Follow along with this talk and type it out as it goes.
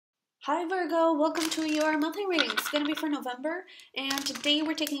Hi Virgo, welcome to your monthly reading. It's going to be for November, and today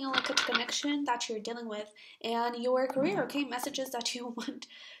we're taking a look at the connection that you're dealing with and your career, okay? Messages that you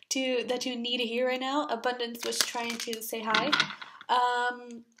that you need to hear right now. Abundance was trying to say hi.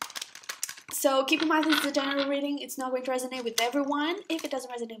 So keep in mind this is a general reading. It's not going to resonate with everyone. If it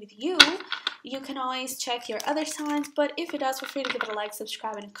doesn't resonate with you, you can always check your other signs, but if it does, feel free to give it a like,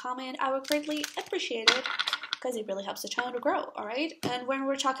 subscribe, and comment. I would greatly appreciate it, because it really helps the channel to grow, alright? And when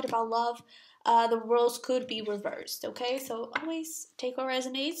we're talking about love, the roles could be reversed, okay? So always take what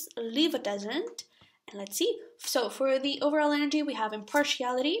resonates, leave what doesn't, and let's see. So for the overall energy, we have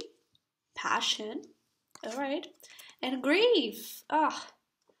impartiality, passion, alright, and grief.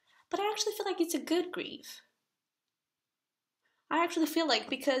 But I actually feel like it's a good grief. I actually feel like,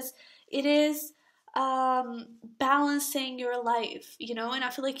 because it is balancing your life, you know, and I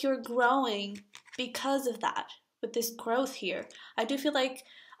feel like you're growing because of that, with this growth here. I do feel like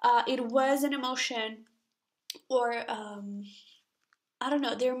it was an emotion, or I don't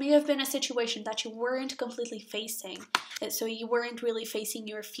know, there may have been a situation that you weren't completely facing, so you weren't really facing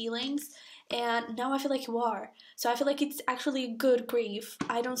your feelings, and now I feel like you are. So I feel like it's actually good grief.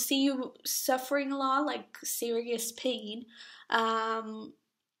 I don't see you suffering a lot, like serious pain.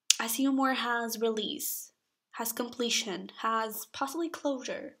 I see you more as release, has completion, has possibly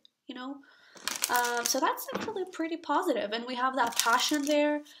closure, you know? So that's actually pretty positive. And we have that passion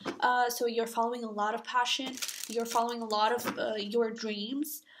there. So you're following a lot of passion. You're following a lot of your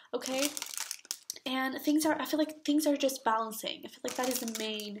dreams, okay? And I feel like things are just balancing. I feel like that is the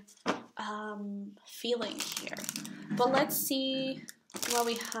main feeling here. But let's see what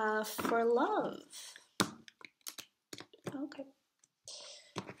we have for love. Okay.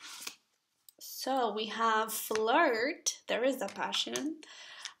 So we have flirt. There is that passion.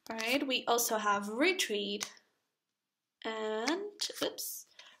 Alright, we also have retreat. And, oops,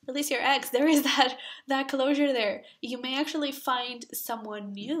 release your ex. There is that closure there. You may actually find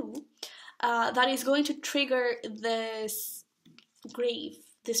someone new that is going to trigger this grief,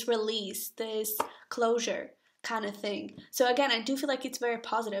 this release, this closure kind of thing. So again, I do feel like it's very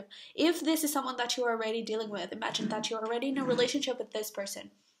positive. If this is someone that you're already dealing with, imagine that you're already in a relationship with this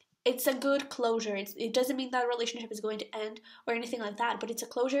person. It's a good closure. It doesn't mean that relationship is going to end or anything like that, but it's a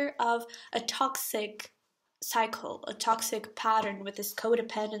closure of a toxic cycle, a toxic pattern with this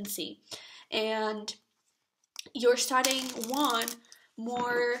codependency. And you're starting one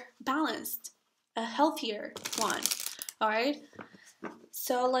more balanced, a healthier one. All right?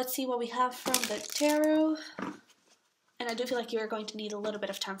 So let's see what we have from the tarot. And I do feel like you're going to need a little bit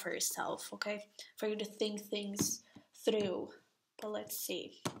of time for yourself, okay? For you to think things through. But let's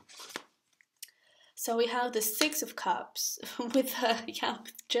see. So we have the Six of Cups with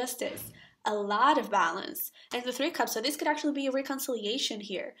justice, a lot of balance, and the Three of Cups. So this could actually be a reconciliation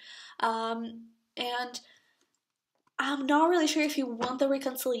here. And I'm not really sure if you want the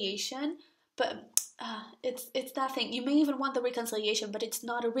reconciliation, but it's that thing. You may even want the reconciliation, but it's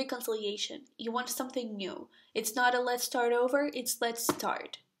not a reconciliation. You want something new. It's not a let's start over, it's let's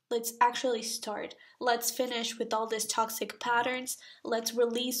start. Let's actually start. Let's finish with all these toxic patterns. Let's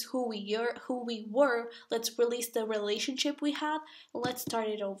release who we were. Let's release the relationship we had. Let's start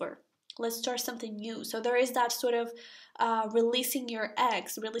it over. Let's start something new. So there is that sort of releasing your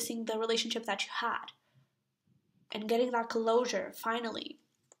ex, releasing the relationship that you had, and getting that closure finally.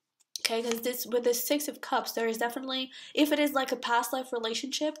 Okay, because with this Six of Cups, there is definitely, if it is like a past life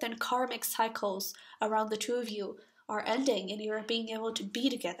relationship, then karmic cycles around the two of you are ending and you're being able to be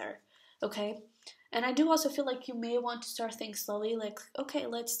together, okay? And I do also feel like you may want to start things slowly, like, okay,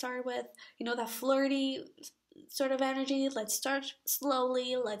 let's start with, you know, that flirty sort of energy. Let's start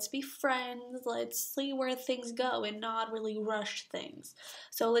slowly, let's be friends, let's see where things go and not really rush things.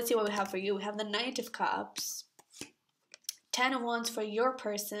 So let's see what we have for you. We have the Knight of Cups, Ten of Wands for your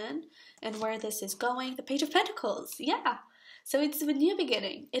person, and where this is going, the Page of Pentacles. Yeah, so it's a new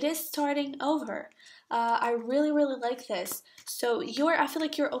beginning. It is starting over. I really, really like this. So I feel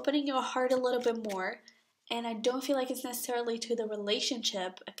like you're opening your heart a little bit more, and I don't feel like it's necessarily to the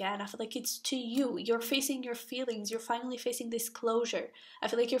relationship. Again, I feel like it's to you. You're facing your feelings. You're finally facing this closure. I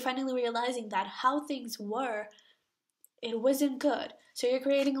feel like you're finally realizing that how things were, it wasn't good. So you're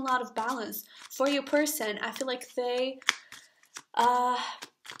creating a lot of balance. For your person, I feel like they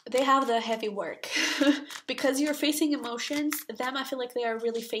have the heavy work. Because you're facing emotions, I feel like they are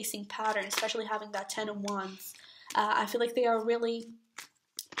really facing patterns, especially having that Ten of Wands. I feel like they are really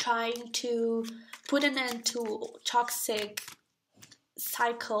trying to put an end to toxic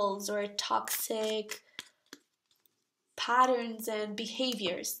cycles or toxic patterns and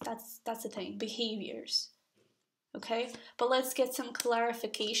behaviors. That's the thing, behaviors. Okay, but let's get some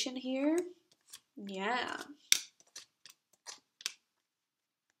clarification here. Yeah.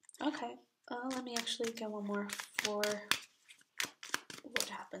 Okay, let me actually get one more for what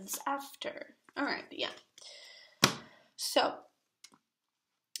happens after. All right, yeah. So,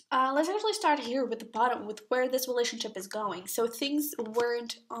 let's actually start here with the bottom, with where this relationship is going. So things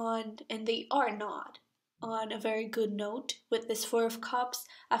weren't on, and they are not, on a very good note with this Four of Cups.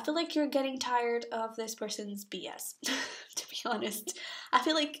 I feel like you're getting tired of this person's BS, to be honest. I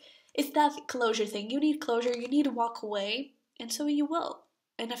feel like it's that closure thing. You need closure, you need to walk away, and so you will.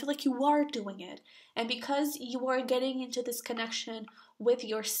 And I feel like you are doing it. And because you are getting into this connection with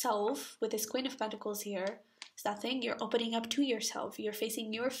yourself, with this Queen of Pentacles here, it's that thing, you're opening up to yourself, you're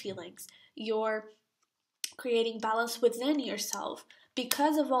facing your feelings, you're creating balance within yourself.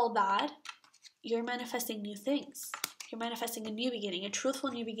 Because of all that, you're manifesting new things. You're manifesting a new beginning, a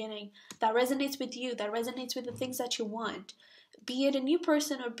truthful new beginning that resonates with you, that resonates with the things that you want. Be it a new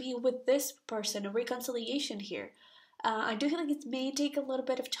person or be it with this person, a reconciliation here. I do feel like it may take a little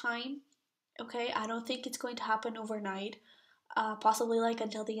bit of time. Okay, I don't think it's going to happen overnight. Possibly like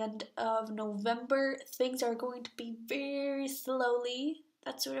until the end of November. Things are going to be very slowly.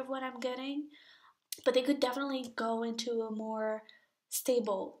 That's sort of what I'm getting. But they could definitely go into a more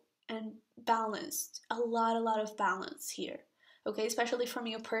stable and balanced, a lot of balance here. Okay, especially from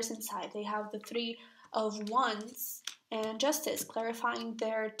your person's side. They have the Three of Wands and Justice, clarifying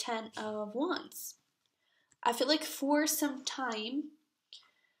their Ten of Wands. I feel like for some time,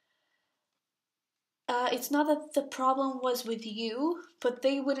 it's not that the problem was with you, but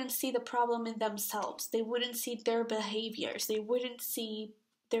they wouldn't see the problem in themselves. They wouldn't see their behaviors. They wouldn't see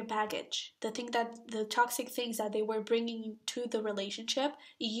their baggage. The toxic things that they were bringing to the relationship.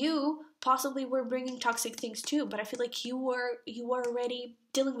 You possibly were bringing toxic things too, but I feel like you were already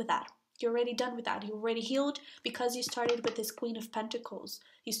dealing with that. You're already done with that. You're already healed because you started with this Queen of Pentacles.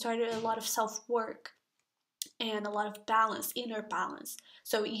 You started a lot of self-work and a lot of balance, inner balance.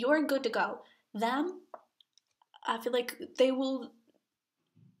 So you're good to go. Them, I feel like it will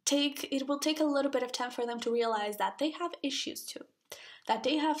take a little bit of time for them to realize that they have issues too, that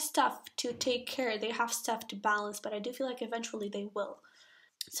they have stuff to take care, they have stuff to balance, but I do feel like eventually they will.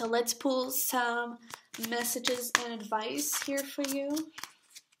 So let's pull some messages and advice here for you.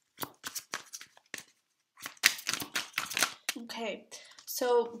 Okay,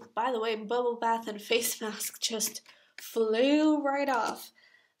 so by the way, bubble bath and face mask just flew right off.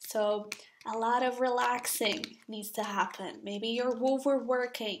 So a lot of relaxing needs to happen. Maybe you're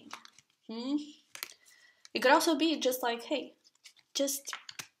overworking. It could also be just like, hey, just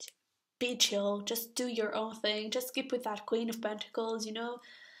be chill. Just do your own thing. Just keep with that Queen of Pentacles,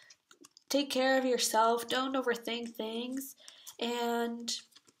 Take care of yourself. Don't overthink things. And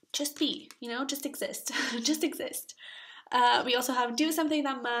just be, just exist. Just exist. We also have do something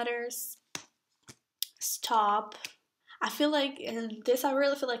that matters. Stop. I feel like in this, I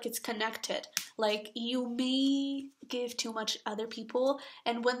really feel like it's connected. Like you may give too much other people,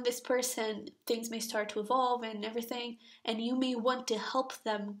 and when this person, things may start to evolve and everything, and you may want to help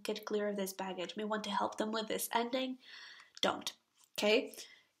them get clear of this baggage, may want to help them with this ending, don't. Okay?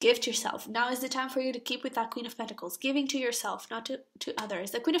 Give to yourself. Now is the time for you to keep with that Queen of Pentacles, giving to yourself, not to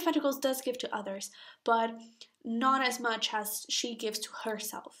others. The Queen of Pentacles does give to others, but not as much as she gives to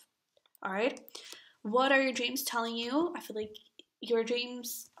herself. All right? What are your dreams telling you? I feel like your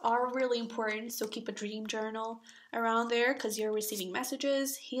dreams are really important, so keep a dream journal around there because you're receiving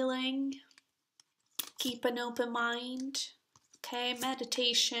messages, healing. Keep an open mind. Okay,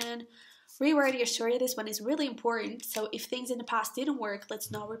 meditation. Rewrite your story. This one is really important. So if things in the past didn't work, let's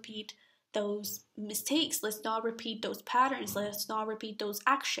not repeat those mistakes. Let's not repeat those patterns. Let's not repeat those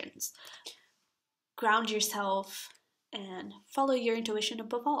actions. Ground yourself and follow your intuition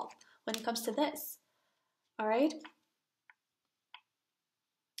above all when it comes to this. All right?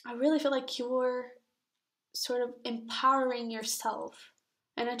 I really feel like you're sort of empowering yourself.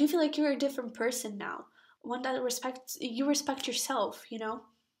 And I do feel like you're a different person now. One that you respect yourself,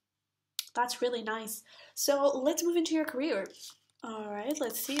 That's really nice. So let's move into your career. All right,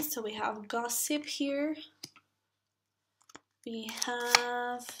 let's see. So we have gossip here. We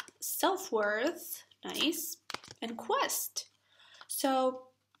have self-worth, nice, and quest. So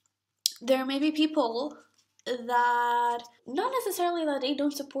there may be people that, not necessarily that they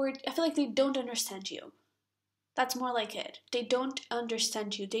don't support, I feel like they don't understand you. That's more like it. They don't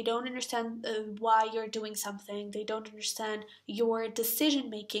understand you. They don't understand why you're doing something. They don't understand your decision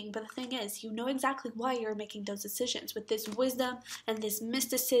making. But the thing is, you know exactly why you're making those decisions. With this wisdom and this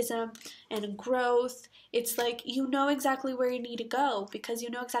mysticism and growth, it's like you know exactly where you need to go because you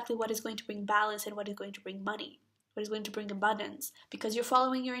know exactly what is going to bring balance and what is going to bring money. what is going to bring abundance, because you're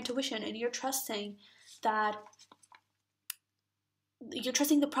following your intuition and you're trusting that you're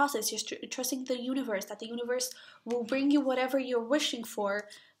trusting the process, you're trusting the universe, that the universe will bring you whatever you're wishing for,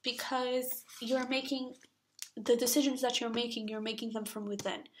 because you're making the decisions that you're making them from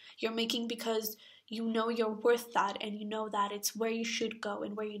within. You're making because you know you're worth that, and you know that it's where you should go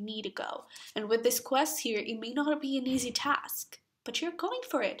and where you need to go. And with this quest here, it may not be an easy task, but you're going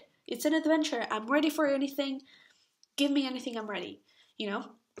for it. It's an adventure. I'm ready for anything. Give me anything, I'm ready, you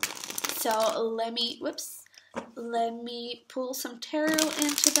know? So let me pull some tarot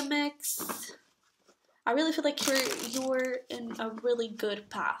into the mix. I really feel like you're in a really good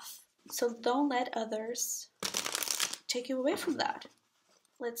path. So don't let others take you away from that.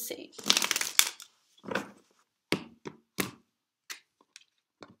 Let's see.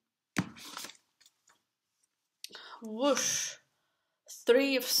 Whoosh.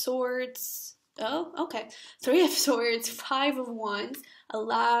 3 of Swords. Oh, okay. 3 of Swords, 5 of Wands. A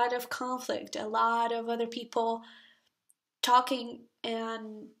lot of conflict, a lot of other people talking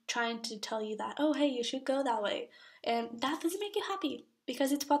and trying to tell you that, oh, hey, you should go that way. And that doesn't make you happy,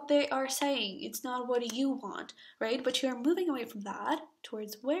 because it's what they are saying. It's not what you want, right? But you're moving away from that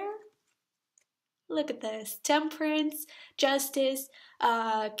towards where? Look at this. Temperance, Justice,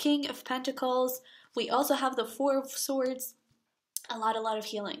 King of Pentacles. We also have the 4 of Swords. A lot of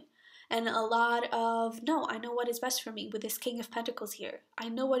healing. And a lot of, no, I know what is best for me with this King of Pentacles here. I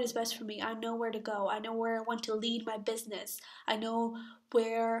know what is best for me. I know where to go. I know where I want to lead my business. I know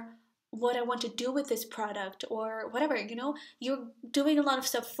what I want to do with this product or whatever, you know? You're doing a lot of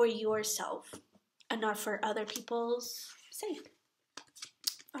stuff for yourself and not for other people's sake.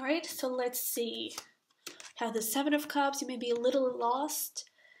 All right, so let's see. Have the 7 of Cups. You may be a little lost.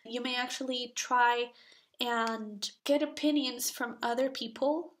 You may actually try and get opinions from other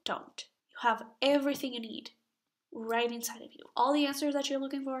people. Don't. You have everything you need right inside of you. All the answers that you're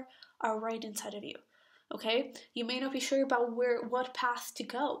looking for are right inside of you. Okay? You may not be sure about what path to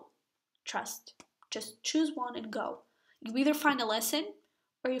go. Trust. Just choose one and go. You either find a lesson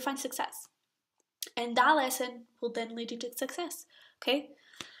or you find success. And that lesson will then lead you to success. Okay?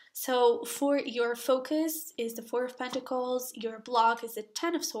 So for your focus is the 4 of Pentacles, your block is the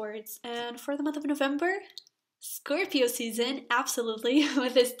 10 of Swords, and for the month of November, Scorpio season, absolutely,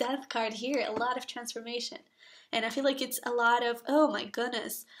 with this Death card here, a lot of transformation. And I feel like it's a lot of, oh my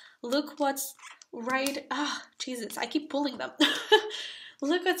goodness, look what's right, Jesus, I keep pulling them.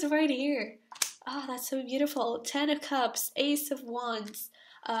 Look what's right here. That's so beautiful. 10 of Cups, Ace of Wands,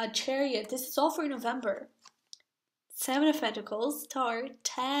 Chariot, this is all for November. 7 of Pentacles, Star,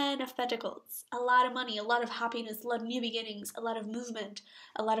 10 of Pentacles. A lot of money, a lot of happiness, a lot of new beginnings, a lot of movement,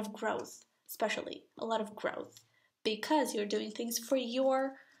 a lot of growth, especially a lot of growth, because you're doing things for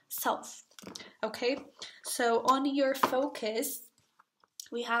yourself. Okay, so on your focus,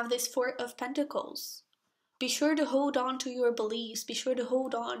 we have this 4 of Pentacles. Be sure to hold on to your beliefs. Be sure to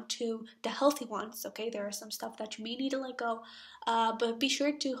hold on to the healthy ones, okay? There are some stuff that you may need to let go, but be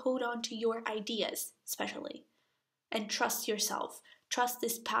sure to hold on to your ideas, especially. And trust yourself. Trust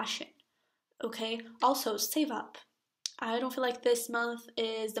this passion. Okay? Also, save up. I don't feel like this month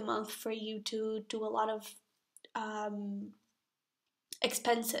is the month for you to do a lot of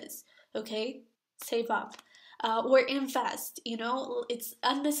expenses. Okay? Save up. Or invest. You know, it's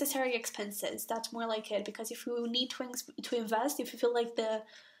unnecessary expenses. That's more like it. Because if you need to invest, if you feel like that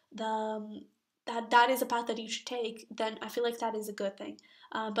is a path that you should take, then I feel like that is a good thing.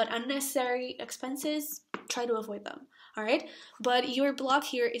 But unnecessary expenses, try to avoid them. All right? But your block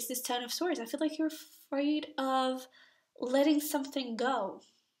here is this 10 of Swords. I feel like you're afraid of letting something go.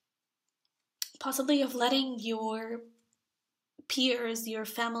 Possibly of letting your peers, your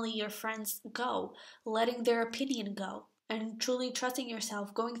family, your friends go. Letting their opinion go. And truly trusting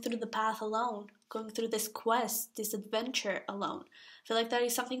yourself, going through the path alone. Going through this quest, this adventure alone. I feel like that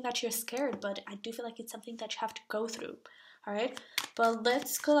is something that you're scared, but I do feel like it's something that you have to go through. All right? But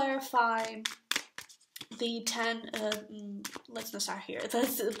let's clarify the 10, let's not start here.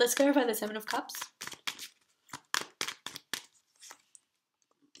 Let's clarify the 7 of Cups.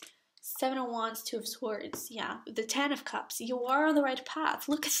 7 of Wands, 2 of Swords. Yeah, the 10 of Cups. You are on the right path.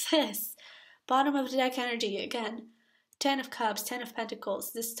 Look at this. Bottom of the deck energy again. 10 of Cups, 10 of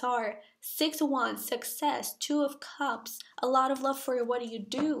Pentacles, the Star, 6 of Wands, success, 2 of Cups, a lot of love for what you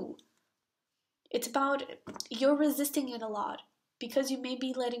do. It's about you're resisting it a lot because you may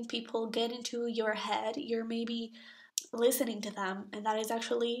be letting people get into your head. You're maybe listening to them, and that is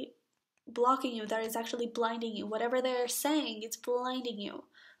actually blocking you. That is actually blinding you. Whatever they're saying, it's blinding you.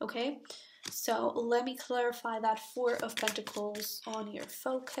 Okay? So let me clarify that 4 of Pentacles on your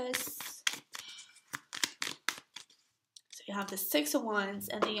focus. You have the Six of Wands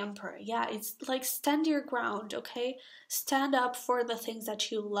and the Emperor. Yeah, it's like stand your ground, okay? Stand up for the things that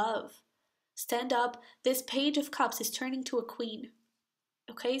you love. Stand up. This Page of Cups is turning to a Queen.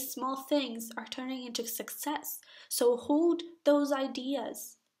 Okay, small things are turning into success. So hold those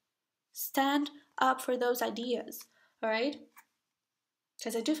ideas. Stand up for those ideas, all right?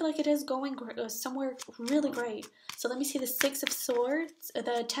 Because I do feel like it is going somewhere really great. So let me see the Six of Swords,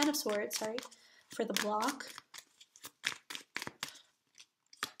 the Ten of Swords, sorry, for the block.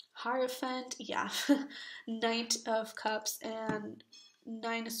 Hierophant, yeah. Knight of Cups and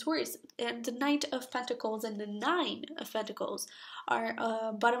Nine of Swords. And the Knight of Pentacles and the Nine of Pentacles are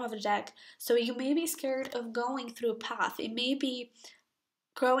bottom of the deck. So you may be scared of going through a path. It may be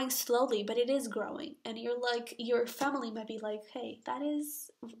growing slowly, but it is growing. And you're like, your family might be like, hey, that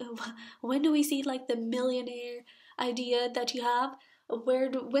is, when do we see like the millionaire idea that you have?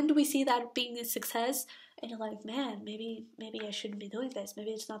 When do we see that being a success? And you're like, man, maybe I shouldn't be doing this.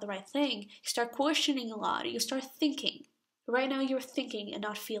 Maybe it's not the right thing. You start questioning a lot. You start thinking. Right now you're thinking and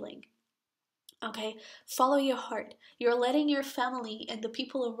not feeling. Okay? Follow your heart. You're letting your family and the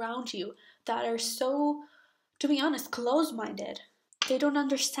people around you that are so, to be honest, close-minded, they don't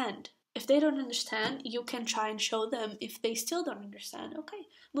understand. If they don't understand, you can try and show them. If they still don't understand, okay,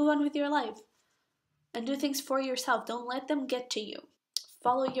 move on with your life. And do things for yourself. Don't let them get to you.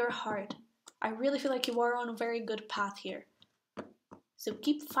 Follow your heart. I really feel like you are on a very good path here. So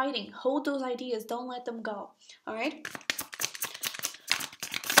keep fighting. Hold those ideas. Don't let them go. Alright?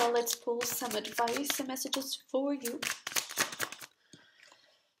 So let's pull some advice and messages for you.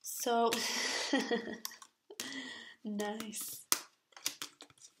 So, nice.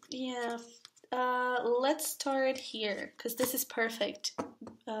 Yeah. Let's start here, because this is perfect.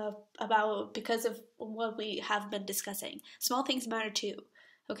 Because of what we have been discussing. Small things matter too,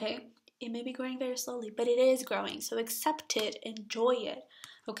 okay? It may be growing very slowly, but it is growing, so accept it, enjoy it,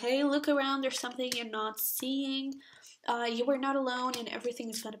 okay? Look around, there's something you're not seeing. You are not alone, and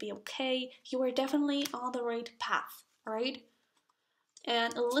everything is going to be okay. You are definitely on the right path, alright?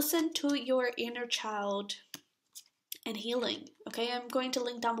 And listen to your inner child and healing, okay? I'm going to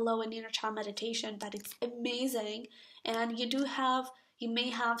link down below an inner child meditation, but it's amazing. And you may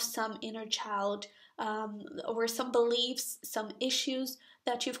have some inner child or some beliefs, some issues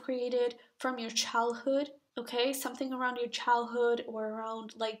that you've created from your childhood, okay? Something around your childhood or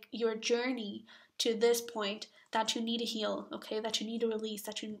around like your journey to this point that you need to heal, okay? That you need to release,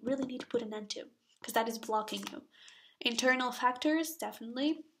 that you really need to put an end to, because that is blocking you. Internal factors,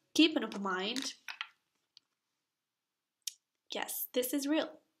 definitely. Keep an open mind. Yes, this is real.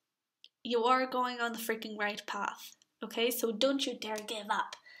 You are going on the freaking right path. Okay, so don't you dare give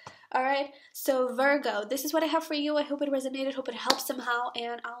up. Alright, so Virgo, this is what I have for you. I hope it resonated, hope it helped somehow,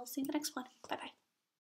 and I'll see you in the next one. Bye-bye.